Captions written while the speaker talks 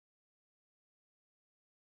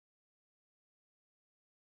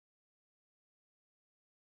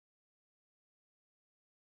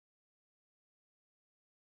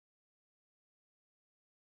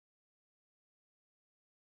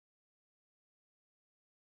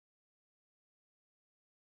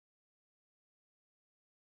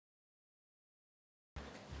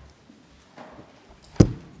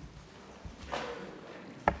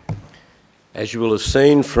As you will have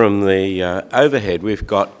seen from the overhead, we've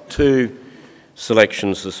got two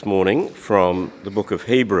selections this morning from the book of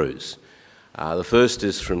Hebrews. The first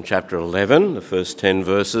is from chapter 11, the first 10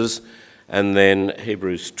 verses, and then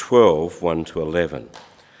Hebrews 12, 1 to 11.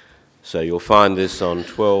 So you'll find this on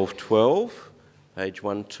 1212, page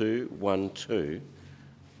 1212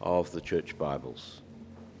 of the Church Bibles.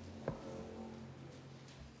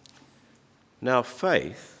 Now,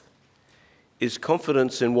 faith is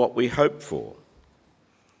confidence in what we hope for,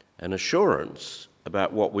 and assurance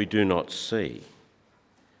about what we do not see.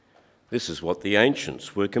 This is what the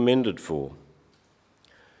ancients were commended for.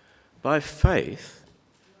 By faith,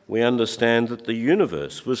 we understand that the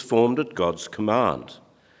universe was formed at God's command,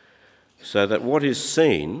 so that what is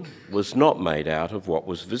seen was not made out of what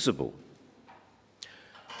was visible.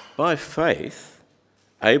 By faith,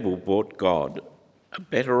 Abel brought God a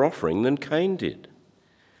better offering than Cain did.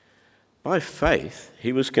 By faith,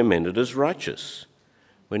 he was commended as righteous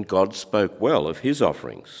when God spoke well of his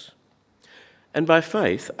offerings. And by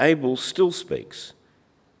faith, Abel still speaks,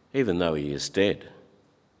 even though he is dead.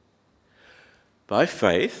 By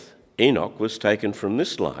faith, Enoch was taken from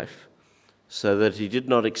this life so that he did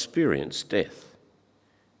not experience death.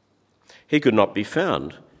 He could not be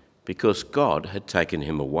found because God had taken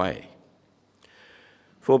him away.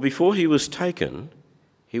 For before he was taken,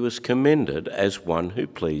 he was commended as one who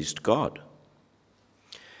pleased God.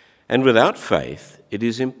 And without faith, it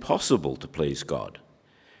is impossible to please God,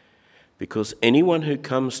 because anyone who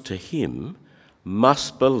comes to him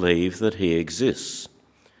must believe that he exists,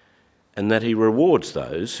 and that he rewards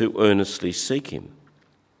those who earnestly seek him.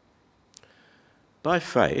 By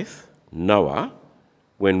faith, Noah,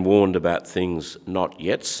 when warned about things not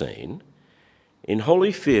yet seen, in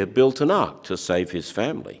holy fear built an ark to save his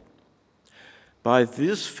family. By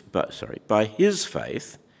his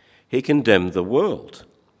faith, he condemned the world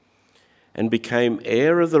and became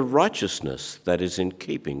heir of the righteousness that is in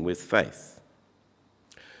keeping with faith.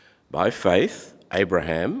 By faith,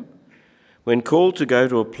 Abraham, when called to go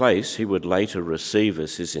to a place he would later receive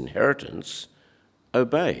as his inheritance,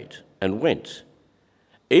 obeyed and went,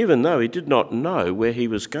 even though he did not know where he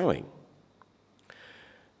was going.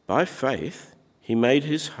 By faith, he made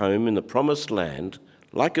his home in the promised land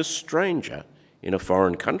like a stranger in a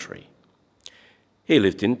foreign country. He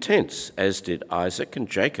lived in tents, as did Isaac and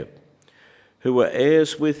Jacob, who were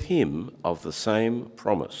heirs with him of the same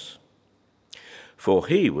promise. For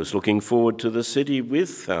he was looking forward to the city with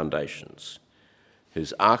foundations,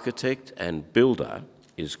 whose architect and builder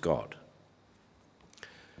is God.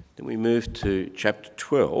 Then we move to chapter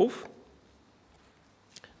 12,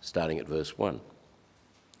 starting at verse 1.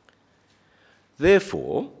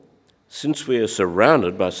 Therefore, since we are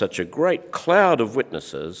surrounded by such a great cloud of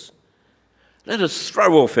witnesses, let us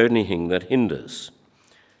throw off anything that hinders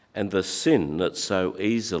and the sin that so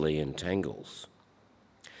easily entangles.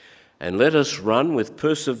 And let us run with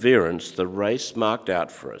perseverance the race marked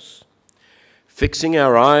out for us, fixing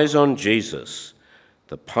our eyes on Jesus,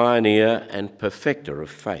 the pioneer and perfecter of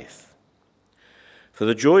faith. For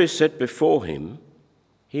the joy set before him,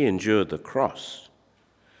 he endured the cross,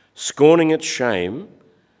 scorning its shame,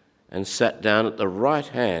 and sat down at the right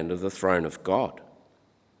hand of the throne of God.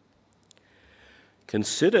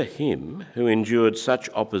 Consider him who endured such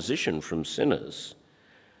opposition from sinners,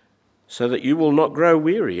 so that you will not grow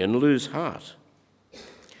weary and lose heart.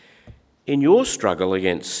 In your struggle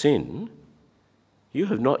against sin, you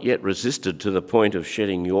have not yet resisted to the point of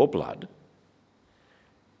shedding your blood.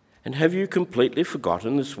 And have you completely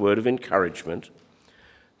forgotten this word of encouragement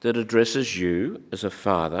that addresses you as a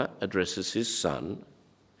father addresses his son?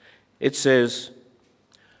 It says,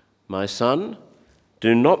 "My son,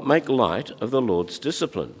 do not make light of the Lord's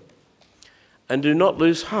discipline, and do not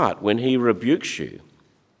lose heart when he rebukes you,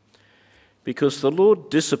 because the Lord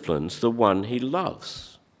disciplines the one he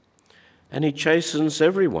loves, and he chastens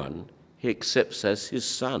everyone he accepts as his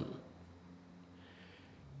son.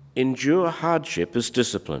 Endure hardship as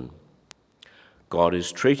discipline. God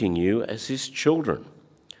is treating you as his children.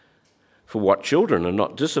 For what children are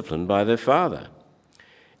not disciplined by their father?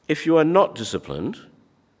 If you are not disciplined,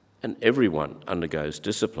 and everyone undergoes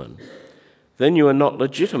discipline, then you are not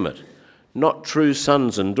legitimate, not true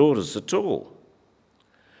sons and daughters at all.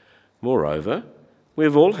 Moreover, we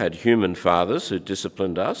have all had human fathers who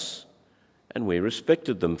disciplined us, and we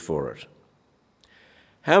respected them for it.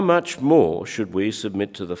 How much more should we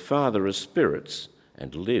submit to the Father of spirits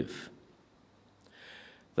and live?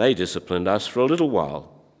 They disciplined us for a little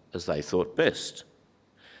while, as they thought best.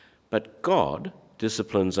 But God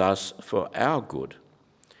disciplines us for our good,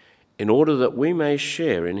 in order that we may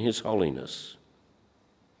share in his holiness.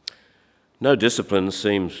 No discipline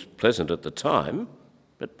seems pleasant at the time,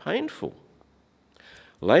 but painful.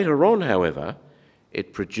 Later on, however,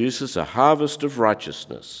 it produces a harvest of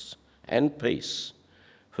righteousness and peace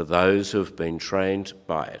for those who have been trained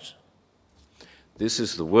by it. This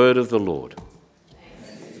is the word of the Lord.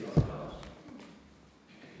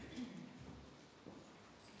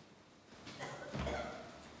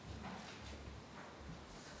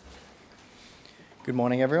 Good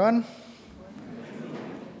morning, everyone.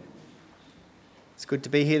 It's good to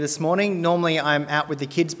be here this morning. Normally I'm out with the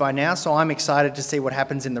kids by now, so I'm excited to see what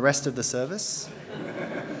happens in the rest of the service.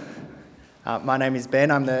 My name is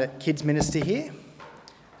Ben. I'm the kids minister here.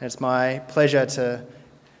 And it's my pleasure to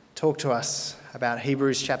talk to us about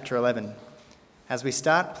Hebrews chapter 11. As we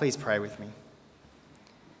start, please pray with me.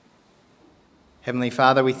 Heavenly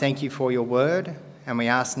Father, we thank you for your word, and we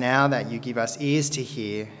ask now that you give us ears to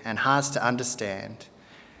hear and hearts to understand,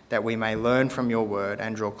 that we may learn from your word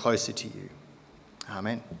and draw closer to you.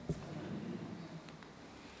 Amen.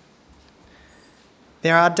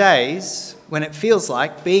 There are days when it feels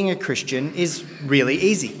like being a Christian is really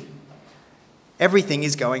easy. Everything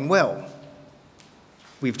is going well.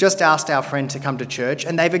 We've just asked our friend to come to church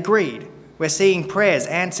and they've agreed. We're seeing prayers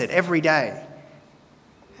answered every day.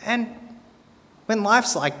 And when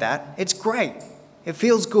life's like that, it's great. It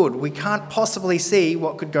feels good. We can't possibly see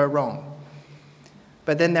what could go wrong.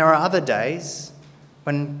 But then there are other days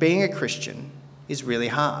when being a Christian is really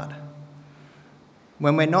hard.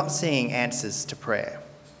 When we're not seeing answers to prayer.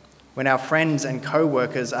 When our friends and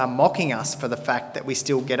co-workers are mocking us for the fact that we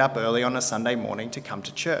still get up early on a Sunday morning to come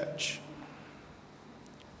to church.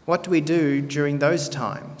 What do we do during those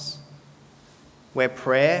times? Where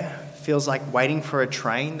prayer feels like waiting for a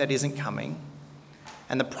train that isn't coming,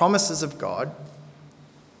 and the promises of God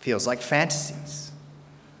feels like fantasies.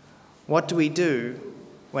 What do we do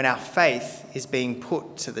when our faith is being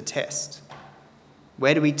put to the test?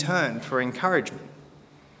 Where do we turn for encouragement?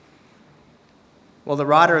 Well, the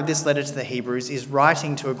writer of this letter to the Hebrews is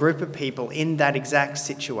writing to a group of people in that exact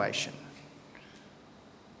situation.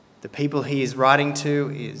 The people he is writing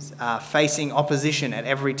to are facing opposition at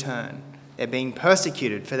every turn. They're being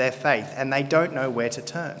persecuted for their faith, and they don't know where to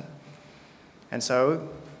turn. And so,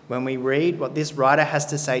 when we read what this writer has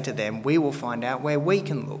to say to them, we will find out where we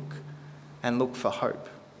can look and look for hope.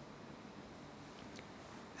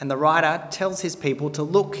 And the writer tells his people to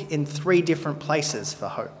look in 3 different places for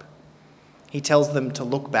hope. He tells them to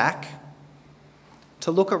look back, to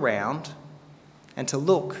look around, and to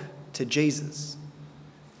look to Jesus,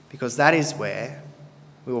 because that is where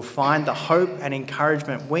we will find the hope and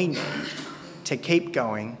encouragement we need to keep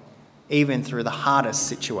going even through the hardest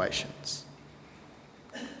situations.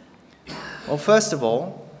 Well, first of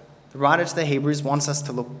all, the writer to the Hebrews wants us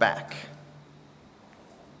to look back.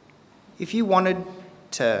 If you wanted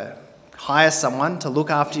to hire someone to look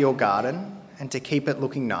after your garden and to keep it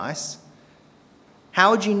looking nice,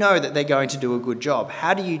 how would you know that they're going to do a good job?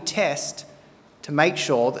 How do you test to make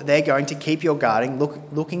sure that they're going to keep your garden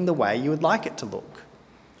looking the way you would like it to look?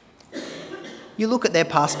 You look at their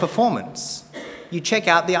past performance. You check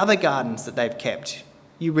out the other gardens that they've kept.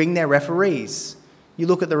 You ring their referees. You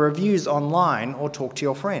look at the reviews online or talk to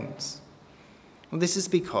your friends. Well, this is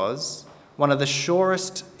because one of the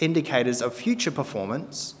surest indicators of future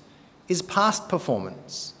performance is past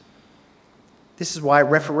performance. This is why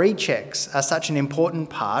referee checks are such an important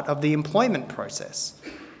part of the employment process.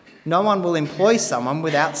 No one will employ someone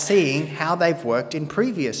without seeing how they've worked in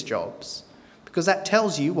previous jobs, because that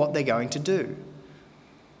tells you what they're going to do.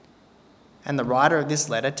 And the writer of this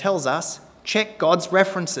letter tells us, check God's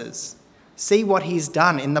references. See what he's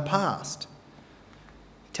done in the past.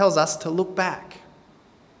 He tells us to look back.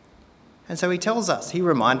 And so he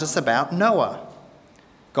reminds us about Noah.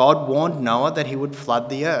 God warned Noah that he would flood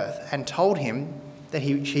the earth and told him that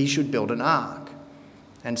he should build an ark.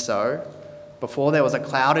 And so, before there was a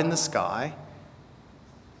cloud in the sky,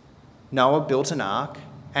 Noah built an ark,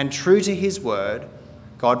 and true to his word,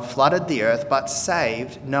 God flooded the earth but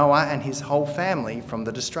saved Noah and his whole family from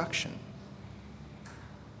the destruction.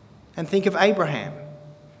 And think of Abraham.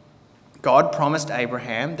 God promised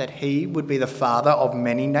Abraham that he would be the father of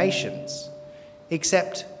many nations,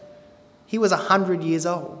 except he was 100 years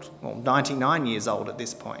old, 99 years old at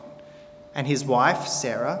this point, and his wife,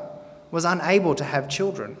 Sarah, was unable to have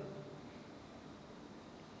children.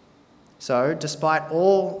 So, despite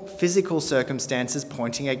all physical circumstances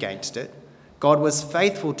pointing against it, God was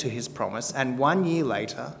faithful to his promise, and 1 year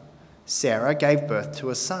later, Sarah gave birth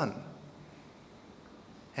to a son.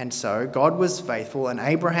 And so God was faithful, and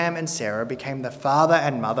Abraham and Sarah became the father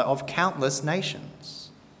and mother of countless nations.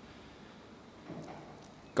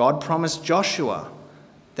 God promised Joshua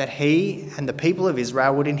that he and the people of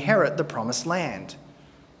Israel would inherit the promised land.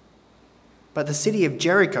 But the city of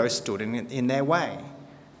Jericho stood in their way,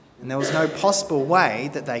 and there was no possible way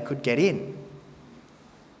that they could get in.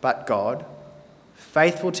 But God,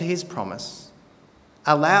 faithful to his promise,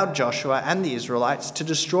 allowed Joshua and the Israelites to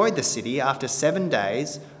destroy the city after 7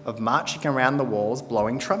 days of marching around the walls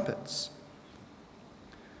blowing trumpets.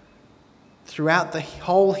 Throughout the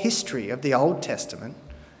whole history of the Old Testament,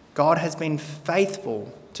 God has been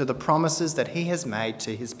faithful to the promises that he has made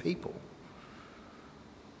to his people.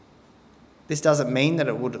 This doesn't mean that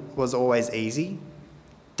it was always easy.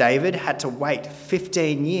 David had to wait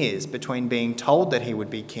 15 years between being told that he would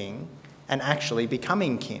be king and actually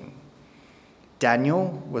becoming king.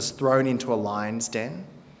 Daniel was thrown into a lion's den.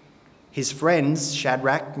 His friends,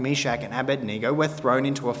 Shadrach, Meshach, and Abednego, were thrown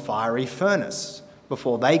into a fiery furnace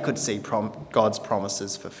before they could see God's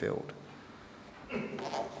promises fulfilled.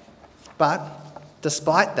 But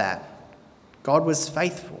despite that, God was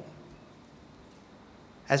faithful.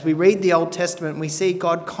 As we read the Old Testament, we see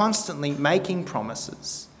God constantly making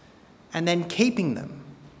promises and then keeping them.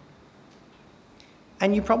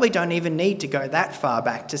 And you probably don't even need to go that far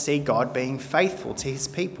back to see God being faithful to his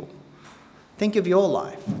people. Think of your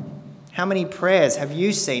life. How many prayers have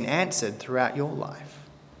you seen answered throughout your life?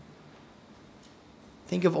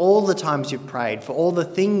 Think of all the times you've prayed, for all the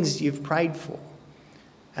things you've prayed for.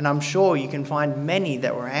 And I'm sure you can find many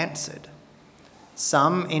that were answered,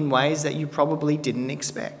 some in ways that you probably didn't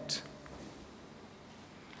expect.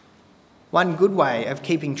 One good way of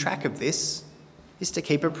keeping track of this is to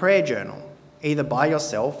keep a prayer journal, either by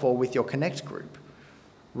yourself or with your Connect group.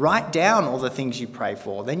 Write down all the things you pray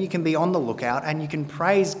for, then you can be on the lookout and you can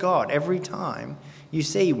praise God every time you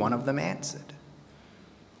see one of them answered.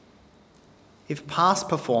 If past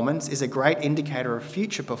performance is a great indicator of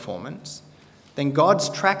future performance, then God's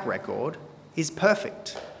track record is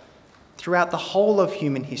perfect. Throughout the whole of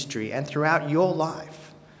human history and throughout your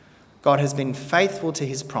life, God has been faithful to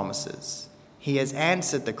his promises. He has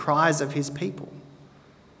answered the cries of his people.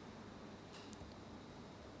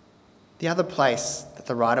 The other place that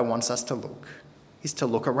the writer wants us to look is to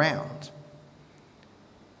look around.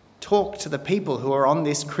 Talk to the people who are on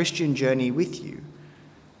this Christian journey with you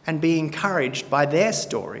and be encouraged by their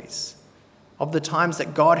stories of the times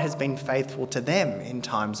that God has been faithful to them in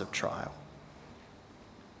times of trial.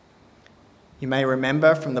 You may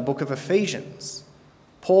remember from the book of Ephesians,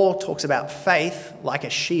 Paul talks about faith like a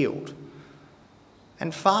shield.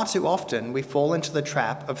 And far too often we fall into the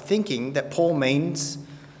trap of thinking that Paul means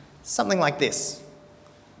something like this.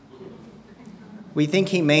 We think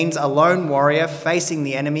he means a lone warrior facing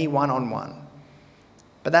the enemy one-on-one.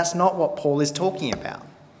 But that's not what Paul is talking about.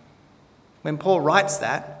 When Paul writes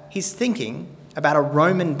that, he's thinking about a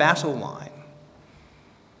Roman battle line.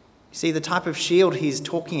 You see, the type of shield he's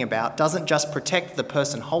talking about doesn't just protect the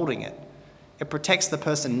person holding it, it protects the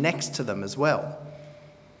person next to them as well.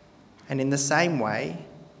 And in the same way,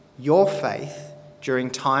 your faith during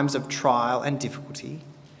times of trial and difficulty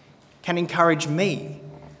can encourage me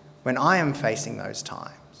when I am facing those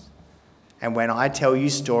times. And when I tell you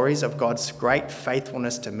stories of God's great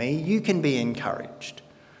faithfulness to me, you can be encouraged.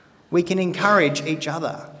 We can encourage each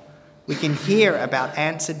other. We can hear about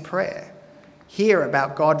answered prayer, hear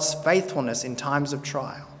about God's faithfulness in times of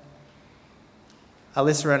trial.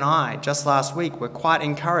 Alyssa and I, just last week, were quite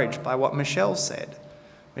encouraged by what Michelle said.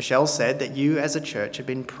 Michelle said that you as a church had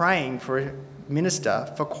been praying for a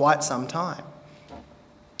minister for quite some time.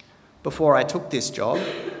 Before I took this job,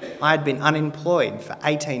 I had been unemployed for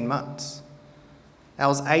 18 months. That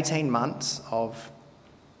was 18 months of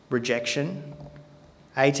rejection,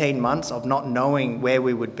 18 months of not knowing where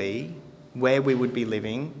we would be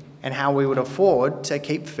living, and how we would afford to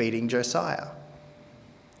keep feeding Josiah.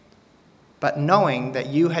 But knowing that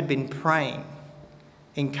you had been praying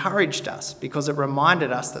encouraged us because it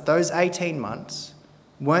reminded us that those 18 months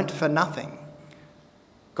weren't for nothing.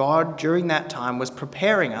 God, during that time, was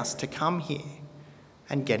preparing us to come here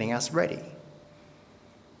and getting us ready.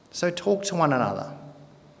 So talk to one another.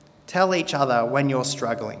 Tell each other when you're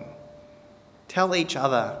struggling. Tell each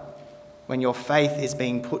other when your faith is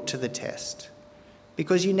being put to the test.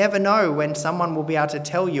 Because you never know when someone will be able to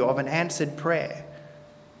tell you of an answered prayer,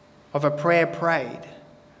 of a prayer prayed,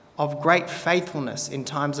 of great faithfulness in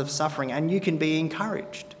times of suffering, and you can be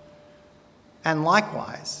encouraged. And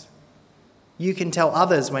likewise, you can tell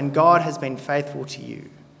others when God has been faithful to you.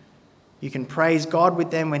 You can praise God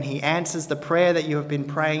with them when he answers the prayer that you have been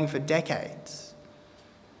praying for decades.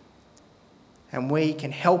 And we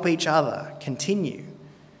can help each other continue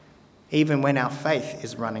even when our faith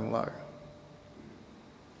is running low.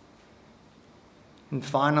 And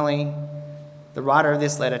finally, the writer of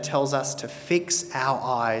this letter tells us to fix our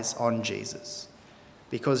eyes on Jesus,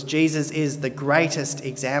 because Jesus is the greatest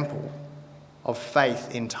example of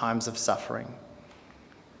faith in times of suffering.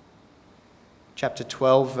 Chapter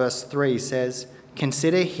 12, verse 3 says,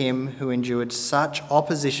 "Consider him who endured such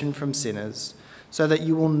opposition from sinners, so that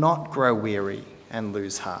you will not grow weary and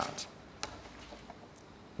lose heart."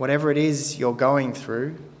 Whatever it is you're going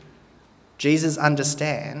through, Jesus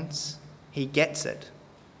understands, he gets it,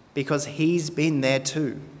 because he's been there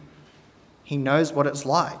too. He knows what it's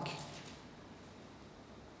like.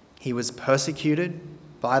 He was persecuted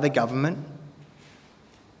by the government,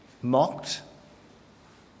 mocked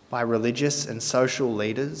by religious and social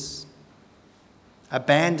leaders,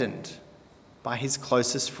 abandoned by his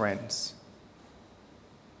closest friends,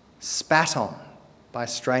 spat on by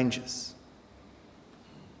strangers,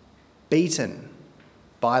 beaten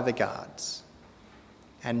by the guards,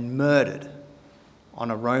 and murdered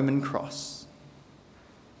on a Roman cross,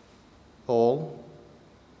 all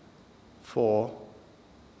for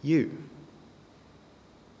you.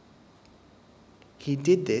 He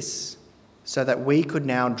did this so that we could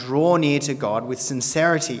now draw near to God with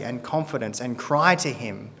sincerity and confidence and cry to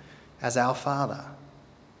him as our Father.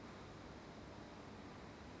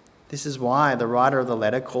 This is why the writer of the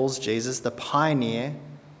letter calls Jesus the pioneer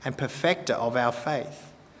and perfecter of our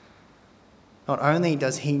faith. Not only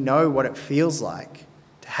does he know what it feels like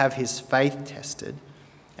to have his faith tested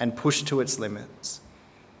and pushed to its limits,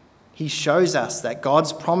 he shows us that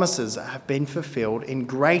God's promises have been fulfilled in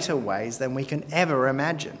greater ways than we can ever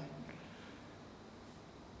imagine.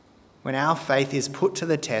 When our faith is put to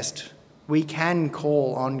the test, we can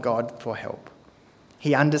call on God for help.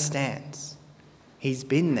 He understands. He's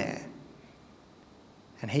been there.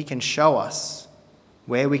 And he can show us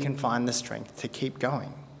where we can find the strength to keep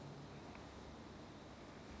going.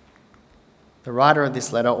 The writer of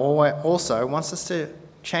this letter also wants us to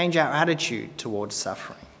change our attitude towards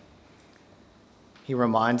suffering. He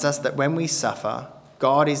reminds us that when we suffer,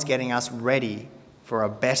 God is getting us ready for a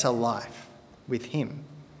better life with him.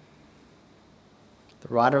 The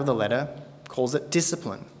writer of the letter calls it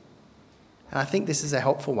discipline. And I think this is a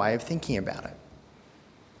helpful way of thinking about it.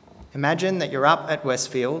 Imagine that you're up at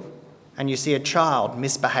Westfield and you see a child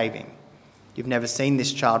misbehaving. You've never seen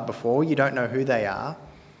this child before. You don't know who they are.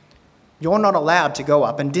 You're not allowed to go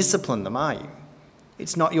up and discipline them, are you?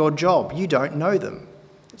 It's not your job. You don't know them.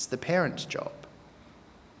 It's the parent's job.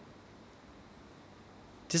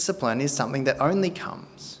 Discipline is something that only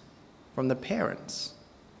comes from the parents.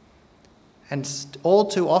 And all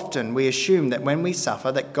too often we assume that when we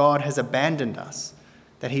suffer that God has abandoned us,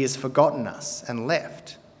 that he has forgotten us and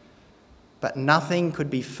left. But nothing could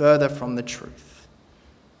be further from the truth.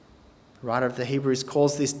 The writer of the Hebrews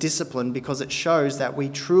calls this discipline because it shows that we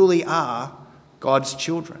truly are God's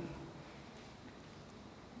children.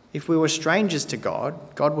 If we were strangers to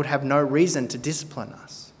God, God would have no reason to discipline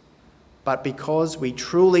us. But because we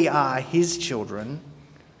truly are his children,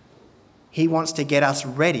 he wants to get us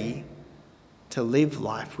ready to live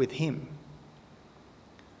life with him.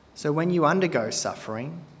 So when you undergo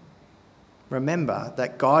suffering, remember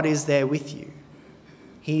that God is there with you.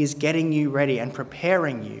 He is getting you ready and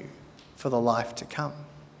preparing you for the life to come.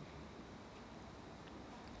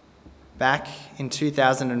 Back in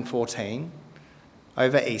 2014,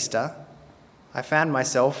 over Easter, I found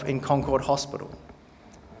myself in Concord Hospital,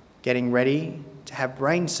 getting ready to have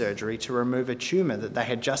brain surgery to remove a tumour that they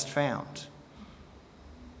had just found.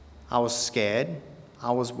 I was scared,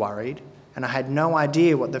 I was worried, and I had no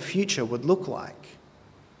idea what the future would look like.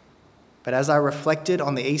 But as I reflected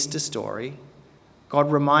on the Easter story,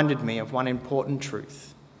 God reminded me of one important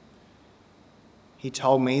truth. He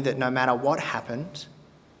told me that no matter what happened,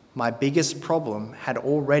 my biggest problem had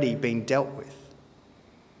already been dealt with.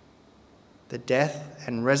 The death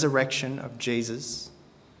and resurrection of Jesus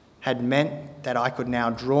had meant that I could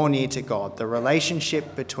now draw near to God. The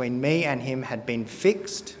relationship between me and him had been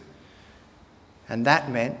fixed, and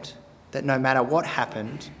that meant that no matter what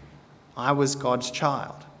happened, I was God's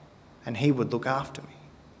child, and he would look after me.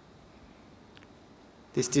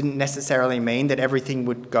 This didn't necessarily mean that everything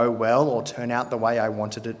would go well or turn out the way I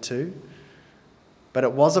wanted it to, but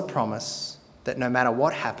it was a promise that no matter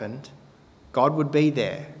what happened, God would be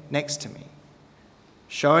there next to me,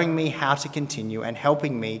 showing me how to continue and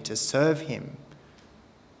helping me to serve him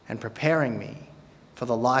and preparing me for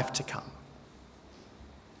the life to come.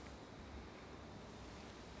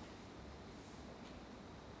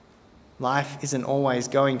 Life isn't always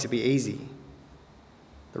going to be easy.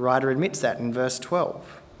 The writer admits that in verse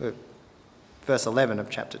 11 of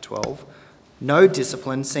chapter 12. No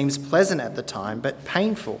discipline seems pleasant at the time, but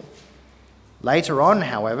painful. Later on,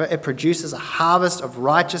 however, it produces a harvest of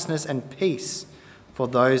righteousness and peace for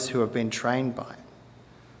those who have been trained by it.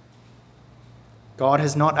 God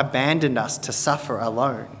has not abandoned us to suffer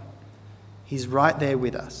alone. He's right there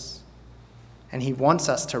with us. And he wants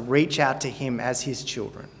us to reach out to him as his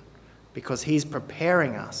children because he's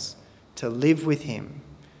preparing us to live with him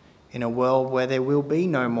in a world where there will be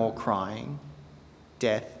no more crying,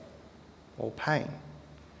 death, or pain.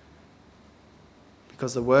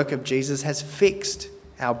 Because the work of Jesus has fixed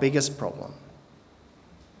our biggest problem.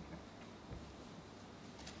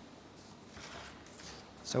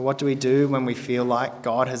 So what do we do when we feel like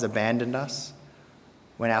God has abandoned us?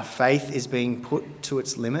 When our faith is being put to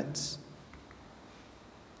its limits?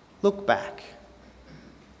 Look back.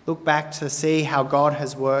 Look back to see how God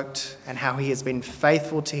has worked and how he has been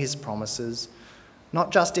faithful to his promises,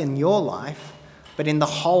 not just in your life, but in the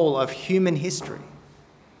whole of human history.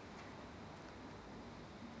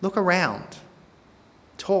 Look around.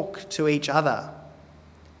 Talk to each other.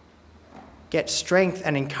 Get strength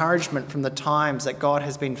and encouragement from the times that God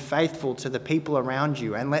has been faithful to the people around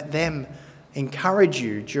you, and let them encourage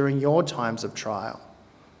you during your times of trial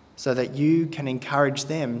so that you can encourage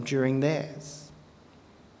them during theirs.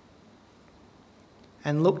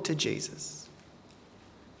 And look to Jesus.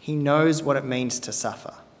 He knows what it means to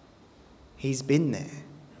suffer. He's been there,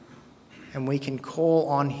 and we can call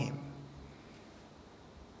on him.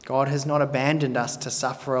 God has not abandoned us to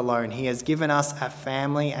suffer alone. He has given us a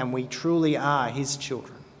family, and we truly are his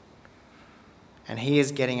children. And he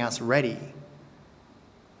is getting us ready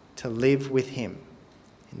to live with him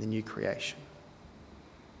in the new creation.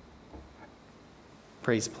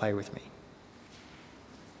 Please pray with me.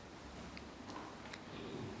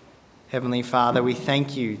 Heavenly Father, we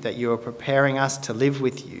thank you that you are preparing us to live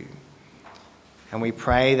with you. And we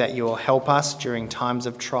pray that you will help us during times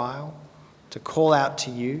of trial to call out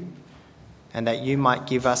to you, and that you might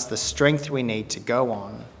give us the strength we need to go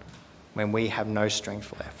on when we have no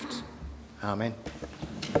strength left. Amen.